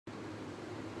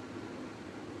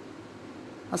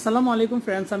আসসালামু আলাইকুম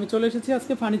ফ্রেন্ডস, আমি চলে এসেছি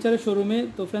আজকে ফার্নিচারের শোরুমে।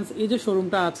 তো ফ্রেন্ডস, এই যে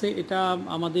শোরুমটা আছে এটা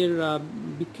আমাদের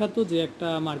বিখ্যাত যে একটা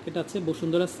মার্কেট আছে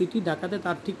বসুন্ধরা সিটি ঢাকাতে,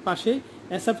 তার ঠিক পাশেই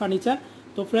এসআর ফার্নিচার।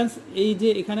 তো ফ্রেন্ডস, এই যে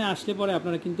এখানে আসলে পরে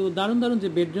আপনারা কিন্তু দারুণ দারুণ যে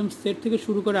বেডরুম সেট থেকে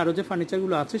শুরু করে আরও যে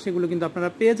ফার্নিচারগুলো আছে সেগুলো কিন্তু আপনারা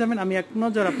পেয়ে যাবেন। আমি এক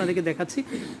নজর আপনাদেরকে দেখাচ্ছি।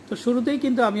 তো শুরুতেই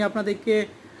কিন্তু আমি আপনাদেরকে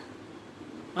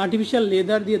আর্টিফিশিয়াল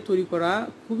লেদার দিয়ে তৈরি করা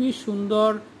খুবই সুন্দর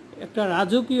একটা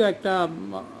রাজকীয় একটা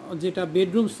যেটা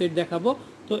বেডরুম সেট দেখাবো।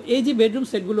 তো এই যে বেডরুম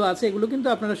সেটগুলো আছে এগুলো কিন্তু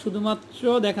আপনারা শুধুমাত্র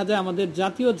দেখা যায় আমাদের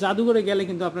জাতীয় জাদুঘরে গেলে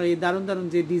কিন্তু আপনারা এই দারুণ দারুণ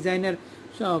যে ডিজাইনের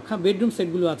বেডরুম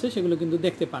সেটগুলো আছে সেগুলো কিন্তু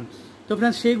দেখতে পান। তো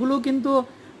ফ্রেন্ডস, সেগুলো কিন্তু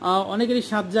অনেকেরই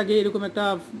স্বাদ জাগে এরকম একটা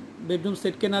বেডরুম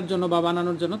সেট কেনার জন্য বা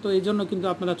বানানোর জন্য। তো এই জন্য কিন্তু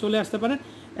আপনারা চলে আসতে পারেন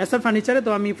এসআর ফার্নিচারে।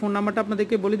 তো আমি ফোন নাম্বারটা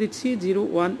আপনাদেরকে বলে দিচ্ছি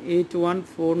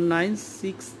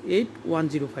 01814968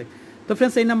 105। তো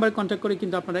ফ্রেন্ডস, এই নাম্বারে কন্ট্যাক্ট করে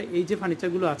কিন্তু আপনারা এই যে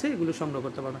ফার্নিচারগুলো আছে এগুলো সংগ্রহ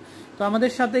করতে পারবেন। তো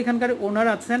আমাদের সাথে এখানকার ওনার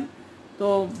আছেন, তো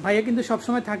ভাইয়া কিন্তু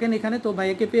সবসময় থাকেন এখানে। তো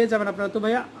ভাইয়াকে পেয়ে যাবেন আপনারা। তো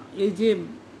ভাইয়া, এই যে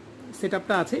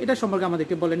সেটআপটা আছে এটা সম্পর্কে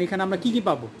আমাদেরকে বলেন, এখানে আমরা কি কি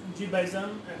পাবো? জি ভাইজান,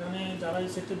 এখানে যারা এই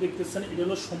সেটটা দেখতেছেন এটা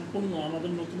হলো সম্পূর্ণ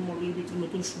আমাদের নতুন মডেলের ভিতরে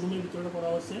নতুন শোরুমের ভিতরে করা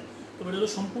হয়েছে। তবে এটা হলো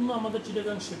সম্পূর্ণ আমাদের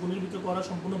চিটাগাং সেগুনের ভিতরে করা,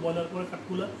 সম্পূর্ণ বয়লার করে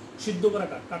কাঠগুলো সিদ্ধ করা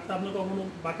কাঠটা আপনার কখনো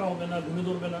বাঁকা হবে না, ঘুনে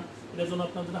ধরবে না। এটার জন্য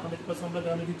আপনাদের 100% আমরা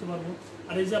গ্যারান্টি দিতে পারবো।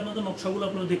 আর এই যে আপনাদের নকশাগুলো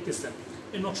আপনারা দেখতেছেন,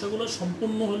 এই নকশাগুলো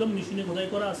সম্পূর্ণ হলো মেশিনে খোদাই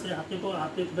করা আছে, হাতে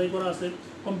খোদাই করা আছে,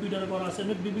 কম্পিউটারে করা আছে।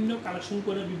 আমি বিভিন্ন কালেকশন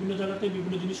করে বিভিন্ন জায়গাতে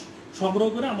বিভিন্ন জিনিস সংগ্রহ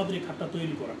করে আমাদের এই খাটটা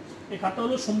তৈরি করা। এই খাটটা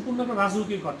হলো সম্পূর্ণ একটা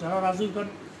রাজকীয় খাট। যারা রাজকীয় খাট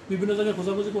বিভিন্ন জায়গায়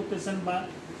খোঁজাখুঁজি করতেছেন বা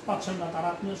পাচ্ছেন না, তারা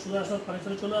আপনি সোজা আসার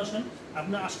ফার্নিচারে চলে আসেন।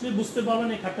 আপনি আসলে বুঝতে পারবেন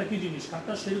এই খাটটা কী জিনিস।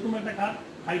 খাটটা সেরকম একটা খাট,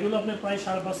 হাইট হলো আপনার প্রায়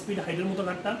 5.5 ফিট হাইটের মতো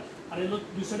খাটটা। আর এগুলো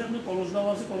দুই সাইডে আপনার কলস দেওয়া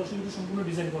আছে, কলসে কিন্তু সম্পূর্ণ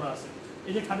ডিজাইন করা আছে।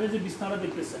 এই যে খাটের যে বিছানাটা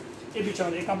দেখতেছেন, এই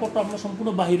বিছানা এই কাপড়টা আপনার সম্পূর্ণ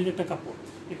বাহিরের একটা কাপড়।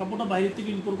 এই কাপড়টা বাইরের থেকে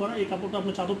ইম্পোর্ট করা। এই কাপড়টা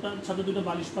আপনার চাদরটা সাথে দুটো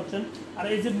বালিশ পাচ্ছেন। আর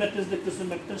এই যে ম্যাট্রেস দেখতেছেন,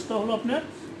 ম্যাট্রেসটা হলো আপনার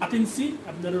 8 ইঞ্চি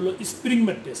আপনার হলো স্প্রিং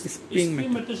ম্যাট্রেস। স্প্রিং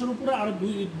ম্যাট্রেসের উপরে আরো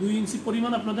 2 ইঞ্চি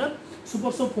পরিমাণ আপনাদের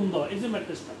সুপার সফট ফোম দেওয়া। এই যে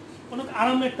ম্যাট্রেসটা অনেক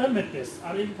আরামের একটা ম্যাট্রেস।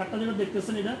 আর এই খাটটা যেটা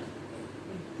দেখতেছেন এটা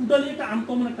টোটালি একটা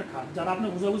আনকমন একটা খাট। যারা আপনি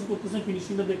ঘোষাঘুষি করতেছেন,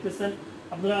 ফিনিশিংটা দেখতেছেন,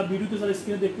 আপনারা ভিডিওতে যারা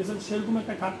স্ক্রিনে দেখতেছেন, সেরকম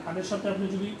একটা খাটের সাথে আপনি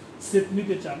যদি সেট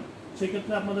নিতে চান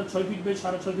সেক্ষেত্রে আপনাদের 6 ফিট বাই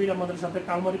 6.5 ফিট আমাদের সাথে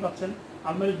আলমারি পাচ্ছেন।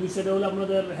 আলমারির দুই সাইডে হলে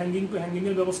আপনাদের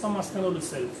হ্যাঙ্গিংয়ের ব্যবস্থা, মাঝখানে হলো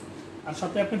সেলফ। আর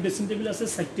সাথে আপনার ড্রেসিং টেবিল আছে,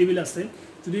 সাইড টেবিল আছে।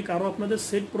 যদি কারো আপনাদের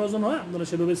সেট প্রয়োজন হয় আপনারা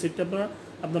সেভাবে সেটটা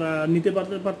আপনারা নিতে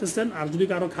পারতেছেন। আর যদি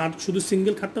কারো খাট শুধু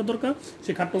সিঙ্গেল খাটটা দরকার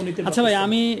সেই খাটটাও নিতে পারতেছেন। আচ্ছা ভাই,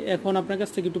 আমি এখন আপনার কাছ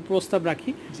থেকে একটু প্রস্তাব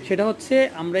রাখি। সেটা হচ্ছে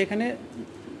আমরা এখানে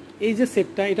এই যে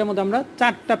সেটটা, এটার মধ্যে আমরা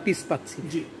 4টা পিস পাচ্ছি।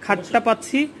 খাটটা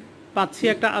পাচ্ছি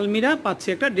একটা আলমিরা, পাচ্ছি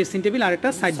একটা ড্রেসিং টেবিল আর একটা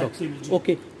সাইড বক্স।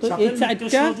 ওকে, তো এই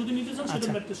 4টা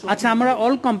আচ্ছা আমরা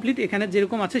অল কমপ্লিট এখানে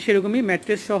যেরকম আছে সেরকমই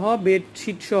ম্যাট্রেস সহ,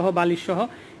 বেডশিট সহ, বালিশ সহ।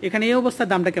 এখানে এই অবস্থার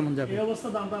দামটা কেমন যাবে? এই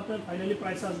অবস্থার দামটা আপনার ফাইনালি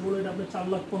প্রাইস আসবে এটা আপনার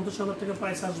 4,50,000 টাকা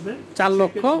প্রাইস আসবে।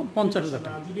 4,50,000 টাকা।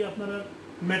 যদি আপনারা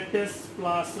ম্যাট্রেস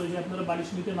প্লাস ওই যে আপনারা বালিশ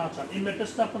নিতে না চান, এই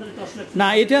ম্যাট্রেসটা আপনাদের একটু আসলে না,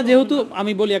 এটা যেহেতু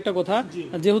আমি বলি একটা কথা,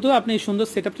 যেহেতু আপনি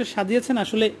সুন্দর সেটআপটা সাজিয়েছেন,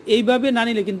 আসলে এইভাবে না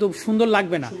নিলে কিন্তু সুন্দর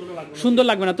লাগবে না।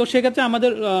 তো সেক্ষেত্রে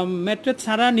আমাদের ম্যাট্রেস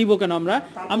ছাড়া নিব কেন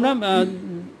আমরা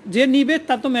যে নিবে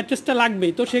তার তো ম্যাট্রেসটা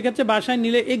লাগবেই। তো সেক্ষেত্রে বাসায়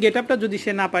নিলে এই গেটআপটা যদি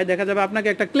সে না পায়, দেখা যাবে আপনাকে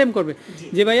একটা ক্লেম করবে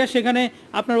যে ভাইয়া সেখানে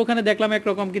আপনার ওখানে দেখলাম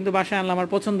একরকম কিন্তু বাসায় আনলাম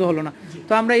আমার পছন্দ হলো না।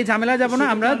 তো আমরা এই ঝামেলা যাব না।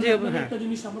 আমরা যে একটা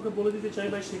জিনিস আপনাকে বলে দিতে চাই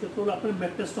ভাই, সেক্ষেত্রে হলো আপনার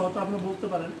ম্যাট্রেসটা হয়তো আপনি বলতে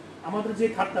পারেন আমাদের যে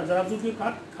খাটটা যারা রাজকীয়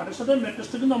খাটের সাথে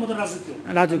ম্যাট্রেসটা কিন্তু আমাদের রাজকীয়।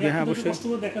 হ্যাঁ, অবশ্যই কষ্ট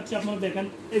করে দেখাচ্ছি। আপনারা দেখেন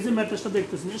এই যে ম্যাট্রেসটা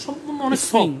দেখতেছেন, সম্পূর্ণ অনেক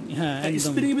সফট। হ্যাঁ,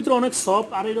 স্প্রিং এর ভিতরে অনেক সফট।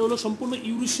 আর এটা হলো সম্পূর্ণ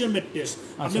ইউরেশিয়ান ম্যাট্রেস।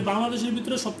 আপনি বাংলাদেশের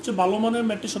ভিতরে সবচেয়ে ভালো মানের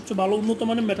ম্যাট্রেস, সবচেয়ে ভালো উন্নত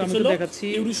মানের ম্যাট্রেস হলো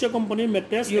ইউরেশিয়া কোম্পানির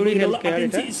ম্যাট্রেস।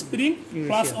 স্প্রিং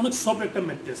প্লাস অনেক সফট একটা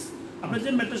ম্যাট্রেস। আপনি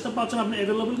যে ম্যাট্রেসটা পাচ্ছেন আপনি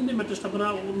অ্যাভেলেবল, কিন্তু ম্যাট্রেসটা আপনারা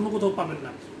অন্য কোথাও পাবেন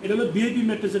না। এটা হলো ভিআইপি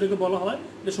ম্যাট্রেস যেটাকে বলা হয়।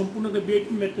 এটা সম্পূর্ণ একটা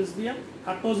ভিআইপি ম্যাট্রেস দিয়ে,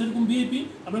 খাটটাও যেরকম ভিআইপি,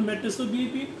 আপনার ম্যাট্রেসও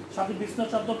ভিআইপি, সাথে বিছনার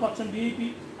চাদর পাচ্ছেন ভিআইপি,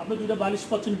 আপনি 2টা বালিশ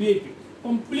পাচ্ছেন ভিআইপি।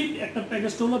 কমপ্লিট একটা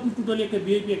প্যাকেজটা হলো আপনি টোটালি একটা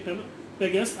ভিআইপি একটা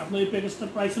প্যাকেজ। আপনার এই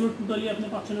প্যাকেজটার প্রাইস হলো টোটালি আপনি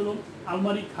পাচ্ছেন হলো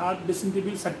আলমারি, খাট, ড্রেসিং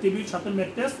টেবিল, সাইড টেবিল, সাথে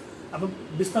ম্যাট্রেস, আপনার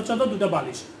বিছনার চাদর, 2টা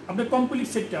বালিশ, আপনার কমপ্লিট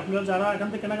সেটটা। আপনারা যারা এখান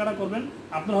থেকে কেনাকাটা করবেন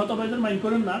আপনারা হয়তো বাইরে মাইন্ড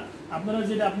করেন না, আপনারা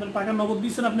যেটা আপনার টাকা নগদ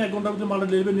দিচ্ছেন আপনি 1 ঘন্টার ভিতরে মালটা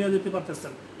ডেলিভারি নিয়ে যেতে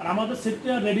পারতেছেন। আর আমাদের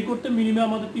সেটটা রেডি করতে মিনিমাম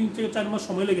আমাদের 3 থেকে 4 মাস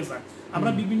সময় লেগে যায়।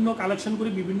 আমরা বিভিন্ন কালেকশন করি,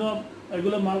 বিভিন্ন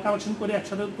এগুলো মাল কালেকশন করে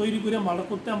একসাথে তৈরি করে মালটা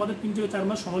করতে আমাদের 3 থেকে 4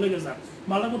 মাস সময় লেগে যায়।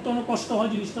 মালটা করতে অনেক কষ্ট হয়,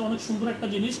 জিনিসটা অনেক সুন্দর একটা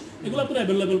জিনিস, এগুলো আপনারা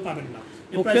অ্যাভেলেবেল পাবেন না।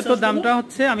 ওকে, তো দামটা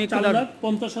হচ্ছে আমি একটু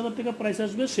 4,50,000 টাকা প্রাইস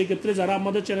আসবে। সেই ক্ষেত্রে যারা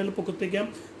আমাদের চ্যানেলের পক্ষ থেকে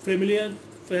ফ্যামিলি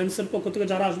ফ্রেন্ডসের পক্ষ থেকে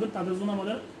যারা আসবেন তাদের জন্য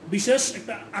আমাদের বিশেষ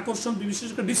একটা আকর্ষণ, বিশেষ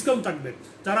একটা ডিসকাউন্ট থাকবে।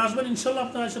 যারা আসবেন ইনশাল্লাহ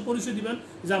আপনারা এসে পরিচয় দিবেন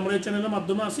যে আমরা এই চ্যানেলের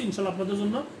মাধ্যমে আছি, ইনশাল্লাহ আপনাদের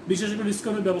জন্য বিশেষ একটা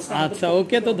ডিসকাউন্টের ব্যবস্থা। আচ্ছা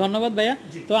ওকে, তো ধন্যবাদ ভাইয়া।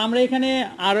 তো আমরা এখানে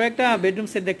আরো একটা বেডরুম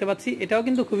সেট দেখতে পাচ্ছি, এটাও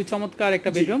কিন্তু খুবই চমৎকার একটা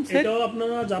বেডরুম সেট। এটাও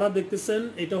আপনারা যারা দেখতেছেন,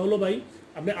 এটা হলো ভাই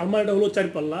আপনি আলমারিটা হলো 4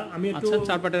 পাল্লা। আমি একটু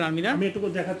 4 পাটের আলমিরা আমি একটু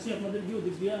দেখাচ্ছি আপনাদের ভিউ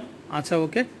দিক দিয়ে। আচ্ছা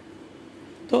ওকে,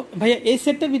 তো ভাইয়া এই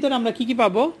সেটটার ভিতরে আমরা কি কি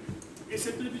পাবো? এই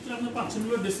সেটের ভিতরে আপনি পাচ্ছেন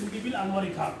হলো ড্রেসিং টেবিল,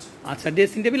 আলমারি, খাট। আচ্ছা,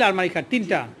 ড্রেসিং টেবিল, আলমারি, খাট,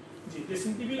 তিনটা। জি,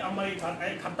 ড্রেসিং টেবিল, আলমারি, খাট।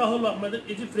 এই খাটটা হলো আপনাদের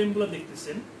এই যে ফ্রেমগুলো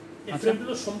দেখতেছেন, এই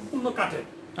ফ্রেমগুলো সম্পূর্ণ কাঠের।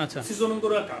 আচ্ছা, সিজনিং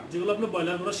করা কাঠ, যেগুলো আপনি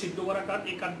বয়লার করা সিদ্ধ করা কাঠ।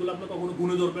 এই কাঠগুলো আপনি কখনো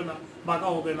গুনে ধরবে না, বাঁকা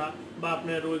হবে না, বা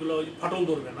আপনার ওইগুলো ফাটল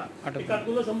ধরবে না। এই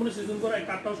কাঠগুলো সম্পূর্ণ সিজন করা। এই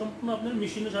কাঠটাও সম্পূর্ণ আপনার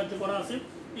মেশিনের সাহায্যে করা আছে।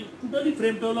 এই টোটালি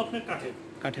ফ্রেমটা হলো আপনার কাঠের।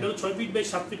 এটা হলো 6 ফিট বাই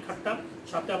 7 ফিট খাটটা।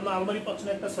 সাথে আপনার আলমারি পাচ্ছেন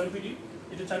একটা 6 ফিটই,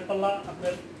 এটা 4 পাল্লা।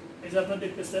 আপনার এই যে আপনারা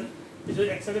দেখতেছেন, এই যে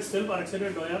এক সাইডে সেলফ আর এক সাইডে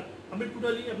ডয়ার। আপনি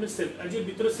টোটালি আপনি সেলফ, এই যে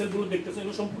ভিতরে সেলফগুলো দেখতেছেন,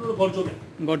 এগুলো সম্পূর্ণ গর্জনের,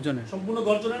 সম্পূর্ণ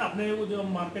গর্জনের। আপনি ওই যে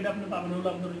মার্কেটে আপনি পাবেন হলো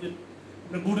আপনার ওই যে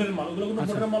গুড়ের মাল, ওগুলো কিন্তু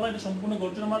গুড়ের মাল, এটা সম্পূর্ণ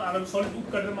গর্জনের মাল। আর সলিড উড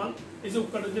কাঠের মাল। এই যে উড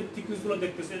কাঠের যে থিকনেসগুলো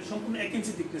দেখতেছেন, সম্পূর্ণ 1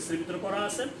 ইঞ্চি থিকনেসের ভিতরে করা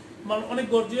আছে মাল। অনেক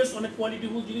গর্জিয়াস, অনেক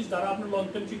কোয়ালিটিফুল জিনিস। যারা আপনি লং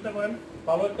টাইম চিন্তা করেন,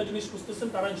 ভালো একটা জিনিস খুঁজতেছেন,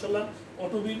 তারা ইনশাল্লাহ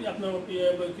অটোবিল আপনার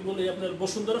কি বলে আপনার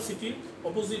বসুন্ধরা সিটির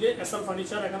অপোজিটে এসআর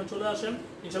ফার্নিচার, এখানে চলে আসেন।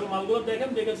 ইনশাল্লাহ মালগুলো দেখেন,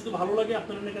 দেখে যদি ভালো লাগে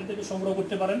আপনারা এখান থেকে সংগ্রহ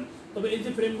করতে পারেন। তবে এই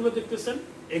যে ফ্রেমগুলো দেখতেছেন,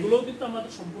 এগুলোও কিন্তু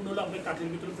আমাদের সম্পূর্ণ হলো আপনার কাঠের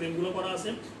ভিতরে ফ্রেমগুলো করা আছে।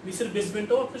 নিচের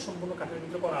বেসমেন্টও আপনার সম্পূর্ণ কাঠের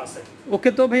ভিতরে করা আছে। ওকে,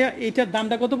 তো ভাইয়া এইটার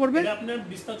দামটা কত পড়বে? এটা আপনার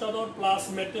বিছনা চাদর প্লাস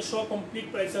ম্যাট্রেস সহ কমপ্লিট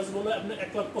প্রাইস আসবে হলো আপনার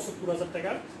 1,75,000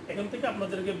 টাকা। এখান থেকে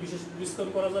আপনাদেরকে বিশেষ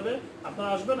ডিসকাউন্ট করা যাবে। আপনারা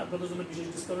আসবেন, আপনাদের জন্য বিশেষ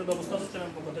ডিসকাউন্টের ব্যবস্থা আছে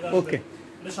চ্যানেল পক্ষ থেকে। ওকে,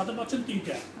 এর সাথে পাচ্ছেন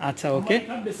 3টা। আচ্ছা ওকে,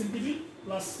 ড্রেসিং টেবিল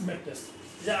প্লাস ম্যাট্রেস।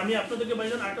 যে আমি আপনাদেরকে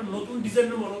ভাইজান একটা নতুন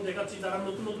ডিজাইনের মডেল দেখাচ্ছি। যারা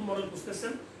নতুন নতুন মডেল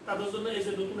খুঁজতেছেন তাদের জন্য এই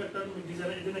যে নতুন একটা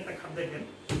ডিজাইনের এই জন্য একটা খাট দেখেন।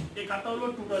 এই খাটটা হলো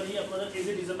টোটালি আপনারা এই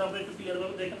যে ডিজাইনটা আপনারা একটু ক্লিয়ার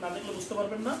ভাবে দেখেন, না দেখলে বুঝতে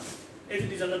পারবেন না। এই যে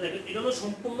ডিজাইনটা দেখেন, এটা হলো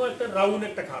সম্পূর্ণ একটা রাউন্ড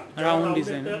একটা খাট, রাউন্ড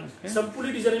ডিজাইন। সিম্পলি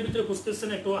ডিজাইনের ভিতরে খুঁজতেছেন,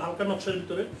 একটু হালকা নকশার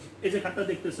ভিতরে এই যে খাটটা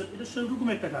দেখতেছেন, এটা সেরকম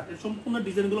একটা খাট। এর সম্পূর্ণ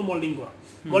ডিজাইনগুলো মোল্ডিং করা।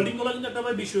 মোল্ডিং করা কিন্তু একটা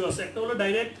বিষয় আছে, একটা হলো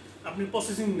ডাইরেক্ট আপনি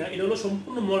প্রসেসিং না, এটা হলো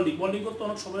সম্পূর্ণ মোল্ডিং করতে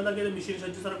অনেক সময় লাগে, মেশিনের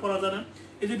সাহায্যে ছাড়া করা যায় না।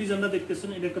 এই যে ডিজাইনটা দেখতেছেন,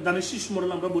 এটা একটা দানিশ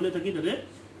মডেল আমরা বলে থাকি এটাকে।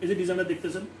 এই যে ডিজাইনটা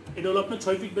দেখতেছেন, এটা হলো আপনার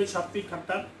 6 ফিট বাই 7 ফিট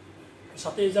খাটটা।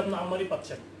 সাথে এই যে আপনার আলমারি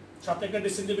পাচ্ছেন, সাথে একটা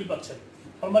ড্রেসিং টেবিল পাচ্ছেন।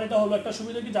 আলমারিটা হলো একটা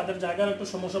সুবিধা কি, যাদের জায়গার একটা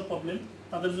সমস্যা প্রবলেম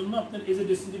তাদের জন্য আপনার এই যে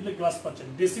ড্রেসিং টেবিলে গ্লাস পাচ্ছেন,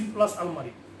 ড্রেসিং প্লাস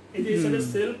আলমারি। এই যে এই সাইডে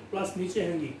সেলফ প্লাস নিচে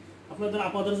হ্যাঙ্গিং।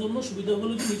 আপনাদের জন্য সুবিধা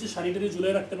হলো যে নিচে শাড়িটারি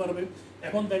ঝুলিয়ে রাখতে পারবেন।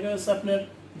 এখন দেখা যাচ্ছে আপনার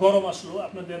গরম আসলো,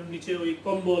 আপনাদের নিচে ওই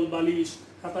কম্বল, বালিশ,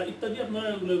 খাতা ইত্যাদি আপনারা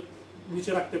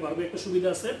নিচে রাখতে পারবে, একটা সুবিধা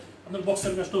আছে। আপনার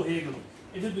বক্সের কাজটাও হয়ে গেল।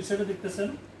 এই যে দুই সাইডে দেখতেছেন,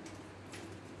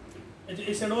 এই যে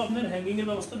এই সাইডেও আপনার হ্যাঙ্গিং এর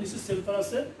ব্যবস্থা, নিচে সেলফার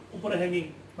আছে, উপরে হ্যাঙ্গিং।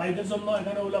 ভাইদের জন্য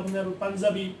এখানে হলো আপনার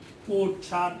পাঞ্জাবি, কোট,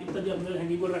 শার্ট ইত্যাদি আপনার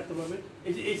হ্যাঙ্গিং করে রাখতে পারবে।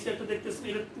 এই যে এই সাইডটা দেখতেছেন,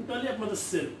 এটা টোটালি আপনাদের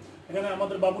সেলফ। এখানে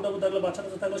আমাদের বাবু টাবু থাকলে, বাচ্চা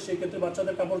টাচ্চা থাকলে, সেই ক্ষেত্রে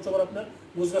বাচ্চাদের কাপড় চোপড় আপনার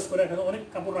গোছগাছ করে এখানে অনেক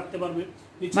কাপড় রাখতে পারবে।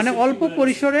 মানে অল্প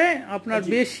পরিসরে আপনার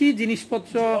বেশি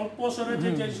জিনিসপত্র, অল্প পরিসরে যে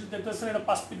জিনিস দেখতেছেন, এটা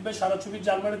 5 ফিট বাই 6.5 ফিট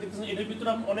জালমারি দেখতেছেন, এর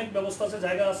ভিতরে অনেক ব্যবস্থা আছে,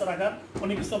 জায়গা আছে রাখার,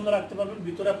 অনেক কিছু আপনারা রাখতে পারবেন।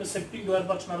 ভিতরে আপনি সেফটি ডোর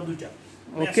পাচ্ছেন আরো 2টা।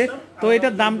 ওকে, তো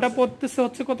এটার দামটা পড়তেছে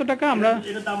হচ্ছে কত টাকা? আমরা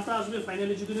এটার দামটা আসবে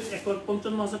ফাইনালি যদি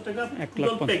 1,55,000 টাকা।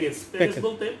 টোটাল প্যাকেজ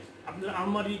বলতে আপনার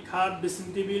আলমারি, খাট, ড্রেসিং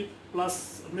টেবিল প্লাস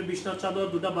আপনি বিছনার চাদর,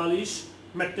 2টা বালিশ,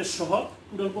 ম্যাট্রেস সহ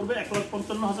টোটাল পড়বে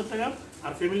 1,55,000 টাকা।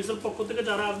 আর ফ্যামিলিসের পক্ষ থেকে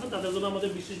যারা আসবেন তাদের জন্য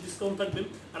আমাদের বিশেষ ডিসকাউন্ট থাকবে।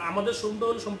 আর আমাদের শোরুমটা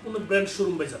হলো সম্পূর্ণ ব্র্যান্ড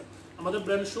শোরুম বাজার। আমাদের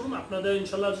ব্র্যান্ড শোরুম আপনাদের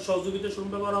ইনশাআল্লাহ সহযোগিতায়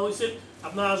শোরুমটা করা হয়েছে।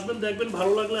 আপনারা আসবেন, দেখবেন,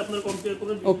 ভালো লাগলে আপনারা কম্পেয়ার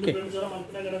করবেন যারা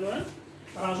মার্কেটে করেন।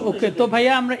 ওকে, তো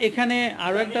ভাইয়া আমরা এখানে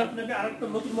আরো আপনাকে আরেকটা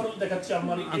নতুন মডেল দেখাচ্ছি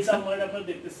আলমারি। এই আলমারিটা আপনারা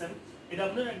দেখতেছেন, এটা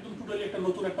আপনার একদম টোটালি একটা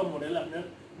নতুন একটা মডেল, আপনার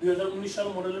 2019 সাল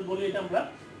মডেলের বলে এটা আমরা।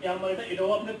 এই আলমারিটা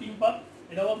এটাও আপনার 3 পাত,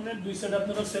 এটাও আপনার 2 সাইডে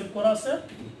আপনারা সেলফ করা আছে।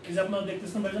 এই যে আপনারা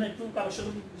দেখতেছেন ভাইজান, একটু কালেকশন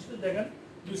দেখেন,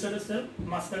 2 সাইডে সেলফ,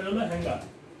 মাঝখানে হলো হ্যাঙ্গার।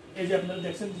 এই যে আপনারা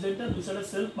দেখছেন ডিজাইনটা, 2 সাইডে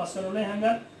সেলফ, মাঝখানে হলো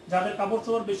হ্যাঙ্গার। যাদের কাপড়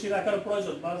চোপড় বেশি রাখার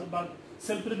প্রয়োজন বা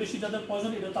সেলফের বেশি যাদের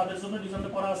প্রয়োজন, এটা তাদের জন্য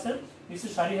ডিজাইনটা করা আছে। নিচে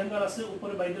শাড়ি হ্যাঙ্গার আছে,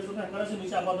 উপরে বাইরের জন্য হ্যাঙ্গার আছে,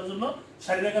 নিচে আমাদের জন্য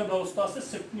শাড়ি রাখার ব্যবস্থা আছে,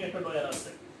 সেফটি একটা ডয়ার আছে।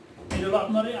 এই হলো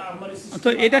আপনার আলমারি সিস্টেম। তো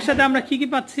এটার সাথে আমরা কি কি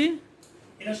পাচ্ছি?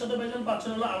 এটার সাথে ভাইজান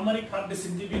পাচ্ছেন হলো আলমারি, খাট,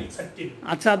 ড্রেসিং টেবিল, সেট টেবিল।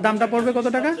 আচ্ছা, দামটা পড়বে কত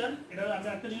টাকা? এটা আমি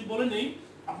একটা জিনিস বলে নেই,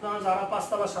 আপনারা যারা 5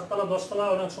 তলা, 7 তলা, 10 তলা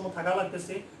অনেক সময় থাকা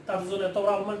লাগতেছে, তাদের জন্য এত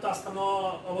বড় আলমারি তো আস্থানো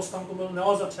অবস্থান কোনো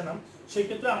নেওয়া যাচ্ছে না। সেই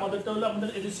ক্ষেত্রে আমাদেরটা হলো আমাদের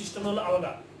এই যে সিস্টেম হলো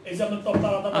আলাদা। এই যে আপনার টপটা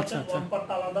আলাদা পাচ্ছেন, 1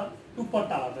 পার্টটা আলাদা, 2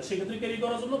 পার্টটা আলাদা। সেক্ষেত্রে ক্যারি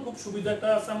করার জন্য খুব সুবিধা একটা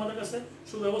আছে আমাদের কাছে,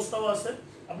 সুব্যবস্থাও আছে।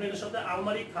 আপনি এর সাথে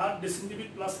আলমারি, খাট, dressing table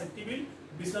plus set table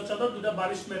বিছানা চাদর, 2টা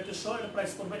বালিশ ম্যাট্রেস সহ এটা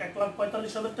প্রাইস করবে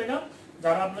 1,45,000 টাকা।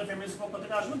 যারা আপনার ফ্যামিলির পক্ষ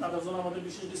থেকে আসবেন তাদের জন্য আমাদের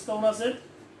বিশেষ ডিসকাউন্ট আছে।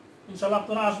 ইনশাআল্লাহ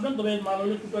আপনারা আসবেন। তবে এই মাল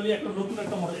হলো টোটালি একটা নতুন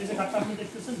একটা মডেল। এই যে কাটটা আপনি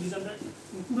দেখতেছেন ডিজাইনটা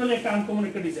টোটালি একটা আনকমন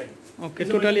একটা ডিজাইন। ওকে,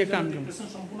 টোটালি একটা আনকমন।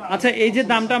 আচ্ছা, এই যে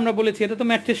দামটা আমরা বলেছি এটা তো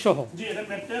ম্যাট্রেস সহ? জি, এটা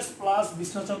ম্যাট্রেস প্লাস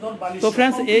বিছানা চাদর বালিশ। তো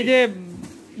फ्रेंड्स, এই যে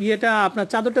এটা আপনার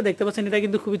চাদরটা দেখতে পাচ্ছেন, এটা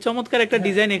কিন্তু খুবই চমৎকার একটা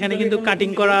ডিজাইন। এখানে কিন্তু কাটিং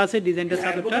করা আছে ডিজাইনটা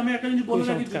চাদরটা। আমি একটা জিনিস বলে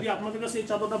রাখি, যদি আপনাদের কাছে এই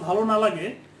চাদরটা ভালো না লাগে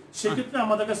সেক্ষেত্রে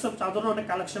আমাদের কাছে চাদরের অনেক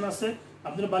কালেকশন আছে,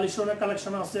 আপনার বালিশের অনেক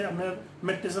কালেকশন আছে, আপনার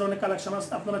ম্যাট্রেসের অনেক কালেকশন আছে।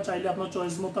 আপনারা চাইলে আপনার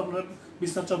চয়েস মতো আপনার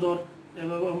বিছানা চাদর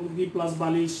এবং প্লাস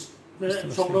বালিশ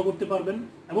সংগ্রহ করতে পারবেন।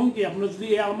 এবং কি আপনার যদি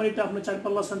এই আলমারিটা আপনি 4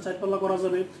 পাল্লা চান 4 পাল্লা করা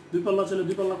যাবে, 2 পাল্লা চাইলে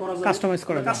 2 পাল্লা করা যাবে,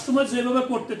 কাস্টমাইজ যেভাবে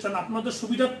করতে চান আপনাদের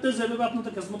সুবিধার্থে যেভাবে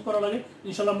আপনাদের খেদমত করা লাগে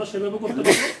ইনশাআল্লাহ আমরা সেভাবে করতে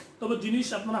পারবো। তবে জিনিস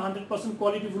আপনারা 100%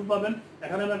 কোয়ালিটিফুল পাবেন।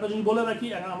 এখানে আমি একটা জিনিস বলে রাখি,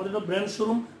 আমাদের এটা ব্র্যান্ড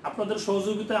শোরুম, আপনাদের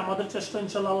সহযোগিতায় আমাদের চেষ্টা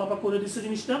ইনশাআল্লাহ আল্লাহ পাক করে দিচ্ছে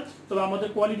জিনিসটা। তবে আমাদের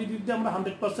কোয়ালিটি দিক দিয়ে আমরা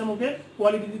 100% ওকে,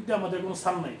 কোয়ালিটি দিক দিয়ে আমাদের কোনো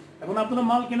ছাড় নাই। এখন আপনারা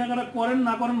মাল কেনাকাটা করেন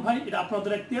না করেন ভাই এটা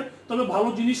আপনাদের এখতিয়ার। তবে ভালো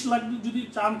জিনিস লাগবে যদি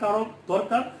চান, কারো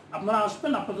দরকার আপনারা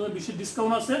আসবেন, আপনাদের বিশেষ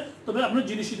ডিসকাউন্ট আছে। তবে আপনার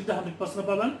জিনিস দিতে 100%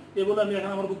 পাবেন। এই বলে আমি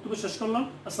এখন আমার বক্তব্য শেষ করলাম।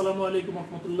 আসসালামু আলাইকুম ওয়া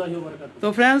রাহমাতুল্লাহি ওয়া বারাকাতুহু। তো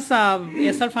फ्रेंड्स,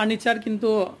 এসআর ফার্নিচার কিন্তু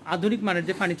আধুনিক মানের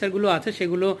যে ফার্নিচারগুলো আছে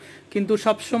সেগুলো কিন্তু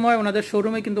সব সময় ওনাদের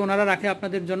শোরুমে কিন্তু ওনারা রাখে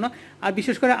আপনাদের জন্য। আর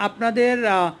বিশেষ করে আপনাদের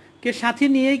কে সাথে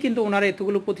নিয়েই কিন্তু ওনারা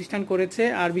এতগুলো প্রতিষ্ঠান করেছে।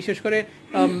 আর বিশেষ করে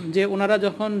যে ওনারা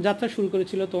যখন যাত্রা শুরু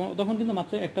করেছিল তখন কিন্তু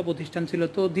মাত্র একটা প্রতিষ্ঠান ছিল।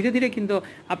 তো ধীরে ধীরে কিন্তু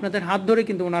আপনাদের হাত ধরে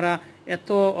কিন্তু ওনারা এত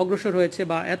অগ্রসর হয়েছে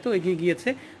বা এত এগিয়ে গিয়েছে।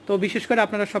 তো বিশেষ করে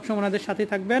আপনারা সবসময় ওনাদের সাথে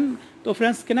থাকবেন। তো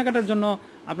ফ্রেন্ডস, কেনাকাটার জন্য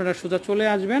আপনারা সোজা চলে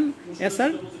আসবেন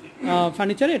এসআর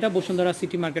ফার্নিচারে, এটা বসুন্ধরা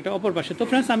সিটি মার্কেটে অপর পাশে। তো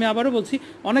ফ্রেন্ডস, আমি আবারও বলছি,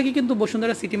 অনেকে কিন্তু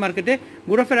বসুন্ধরা সিটি মার্কেটে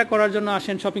ঘোরাফেরা করার জন্য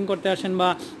আসেন, শপিং করতে আসেন বা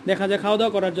দেখা যায় খাওয়া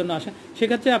দাওয়া করার জন্য আসেন।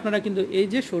 সেক্ষেত্রে আপনারা কিন্তু এই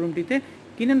যে শোরুমটিতে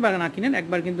কিনেন বা না কিনেন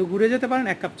একবার কিন্তু ঘুরে যেতে পারেন,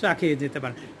 এক কাপ চা খেয়ে যেতে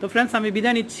পারেন। তো ফ্রেন্ডস, আমি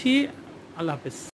বিদায় নিচ্ছি, আল্লাহ হাফেজ।